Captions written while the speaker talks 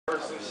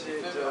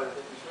shit, Judge.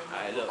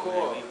 Alright, look,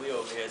 man, we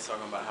over here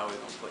talking about how we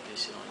gonna put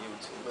this shit on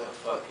YouTube. Man,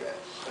 fuck that.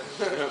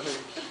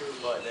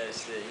 Fuck that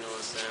shit, you know what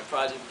I'm saying?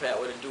 Project Pat,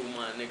 what it do,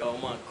 my nigga? All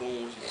my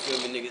goons, you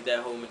feel me? Niggas that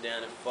hold me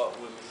down and fuck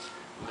with me.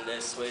 But that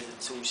Swayze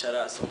too, shout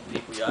out some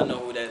people. Y'all know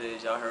who that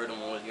is. Y'all heard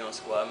them on Young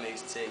Squad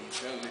mixtape, you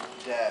feel me?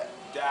 That.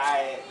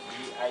 Diet,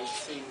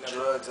 D-I-C,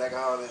 drugs,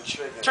 alcohol, and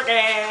tricking. Tricking!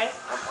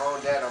 I'm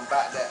on that, I'm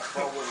about that.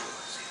 Fuck with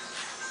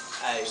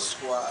me. Hey,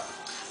 Squad.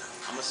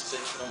 I'ma spit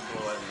for them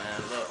boys,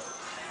 man. Look.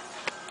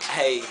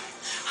 Hey,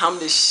 I'm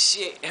the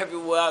shit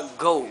everywhere I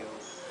go.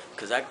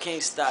 Cause I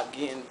can't stop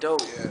getting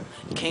dope.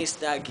 Can't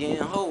stop getting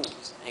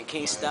hoes. And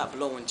can't stop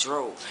blowing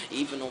dro.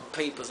 Even on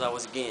papers I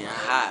was getting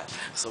hot.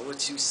 So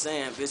what you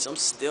saying, bitch? I'm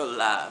still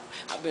live.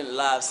 I've been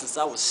live since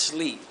I was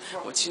asleep.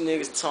 What you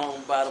niggas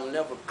talking about, I'm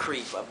never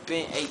creep. I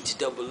been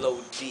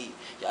H-double-O-D.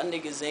 Y'all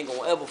niggas ain't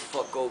gonna ever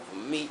fuck over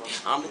me.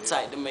 I'm the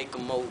type to make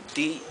them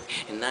OD.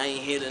 And I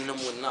ain't hitting them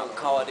with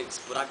narcotics.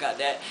 But I got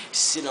that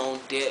shit on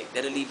deck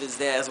that'll leave his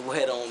ass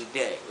wet on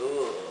deck.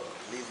 Ugh.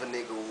 Leave a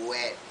nigga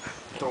wet,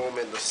 throw him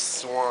in the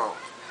swamp.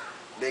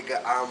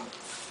 Nigga, I'm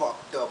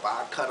fucked up.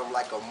 I cut him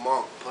like a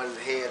monk, put his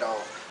head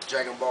off,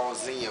 Dragon Ball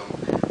Z him.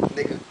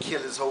 Nigga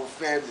kill his whole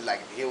family like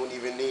he don't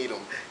even need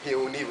him. He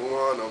don't even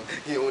want him.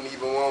 He don't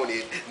even want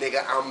it.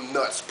 Nigga, I'm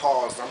nuts,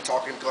 pause. I'm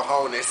talking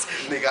cojones.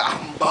 Nigga,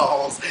 I'm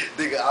balls.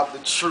 Nigga, I'm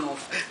the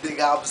truth.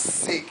 Nigga, I'm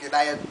sick and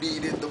I am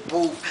beat in the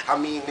booth. I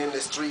mean in the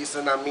streets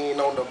and I mean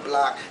on the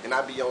block. And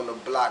I be on the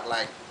block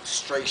like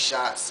straight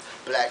shots,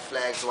 black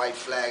flags, white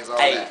flags, all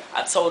that.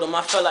 I told him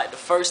I felt like the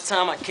first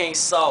time I came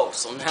soft,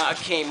 so now I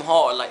came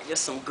hard like there's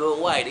some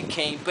good white. It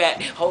came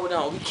back. Hold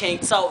on, we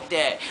can't talk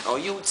that.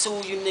 On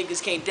YouTube, you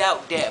niggas can't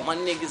doubt that. My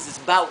niggas is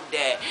bout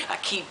that. I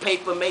keep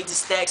paper, major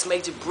stacks,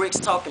 major bricks,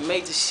 talking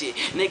major shit.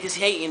 Niggas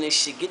hating this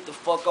shit. Get the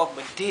fuck off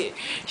my dick.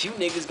 You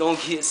niggas gonna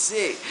get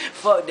sick.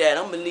 Fuck that.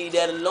 I'ma leave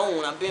that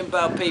alone. I been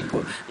about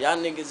paper. Y'all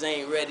niggas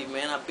ain't ready,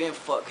 man. I been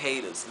fuck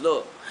haters.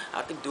 Look,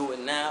 I can do it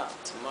now,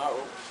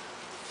 tomorrow.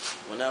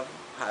 Whenever,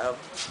 however,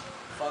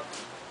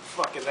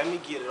 Fuck it, let me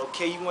get it,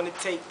 okay? You wanna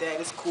take that,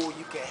 it's cool,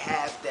 you can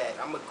have that.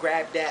 I'ma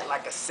grab that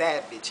like a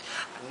savage.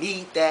 I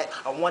need that,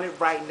 I want it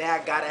right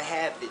now, gotta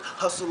have it.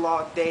 Hustle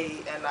all day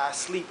and I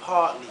sleep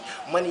hardly.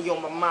 Money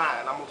on my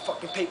mind, I'm a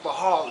fucking paper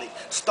harlot.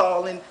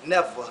 Stalling,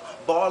 never.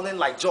 Balling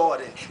like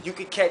Jordan. You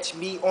can catch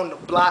me on the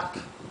block.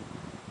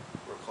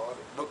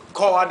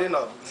 Recording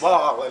or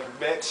balling,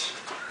 bitch.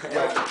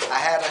 I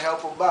had to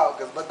help him out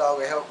because my dog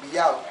will help me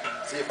out.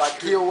 See, if I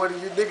kill one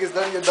of you niggas,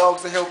 none of your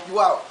dogs will help you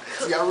out.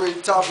 See, I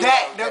really talking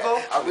that, about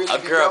nigga. that.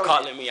 Really a girl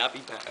calling me, I'll be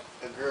back.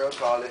 A girl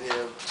calling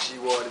him, she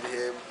wanted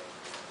him.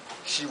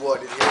 She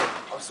wanted him.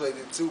 I'm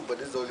swinging too, but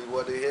there's only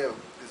one of him.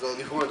 There's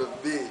only one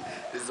of me.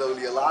 There's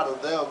only a lot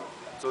of them.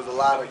 So there's a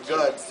lot of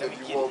guts. If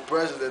you want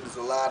president, there's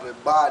a lot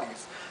of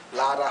bodies. A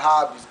lot of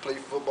hobbies. Play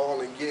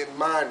football and getting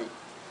money.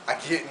 I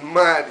getting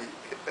money.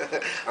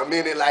 I'm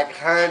in it like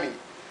honey.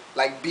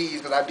 Like bees,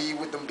 because I be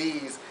with them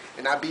bees.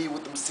 And I be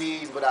with them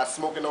seeds without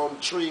smoking on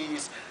the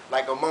trees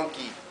like a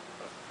monkey.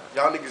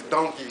 Y'all niggas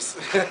donkeys.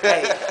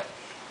 Hey,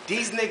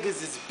 these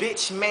niggas is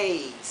bitch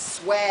made.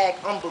 Swag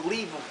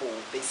unbelievable.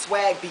 They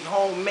swag be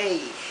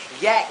homemade.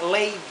 Yak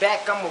laid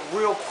back, I'm a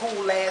real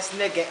cool ass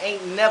nigga.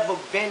 Ain't never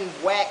been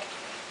whack.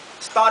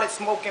 Started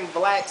smoking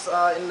blacks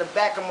in the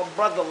back of my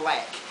brother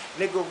lack.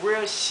 Nigga,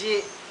 real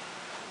shit.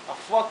 I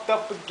fucked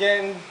up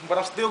again, but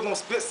I'm still gonna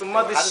spit some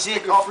other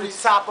shit off the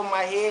top of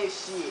my head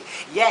shit.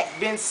 Yak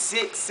been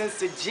sick since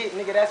the jit,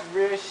 nigga, that's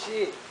real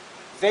shit.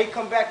 They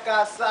come back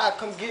outside,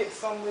 come get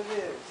some of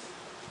this.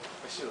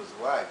 That shit was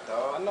whack,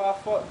 dog. I know I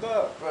fucked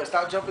up. Bro,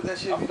 stop jumping that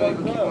shit. You don't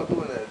even keep on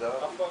doing that,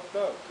 dog. I fucked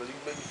up. Cause you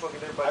make me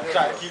fucking everybody I'm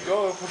trying to keep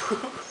going,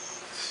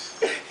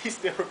 fool. He's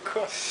still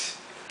recording.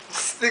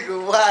 This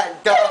nigga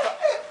whack, dog.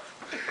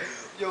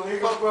 Yo,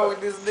 fuck wrong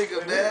with this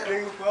nigga, man.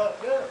 Nigga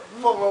fucked up.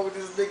 Fuck wrong with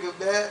this nigga,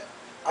 man.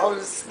 I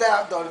would've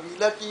snapped on him. You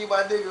lucky you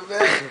my nigga,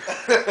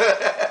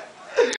 man.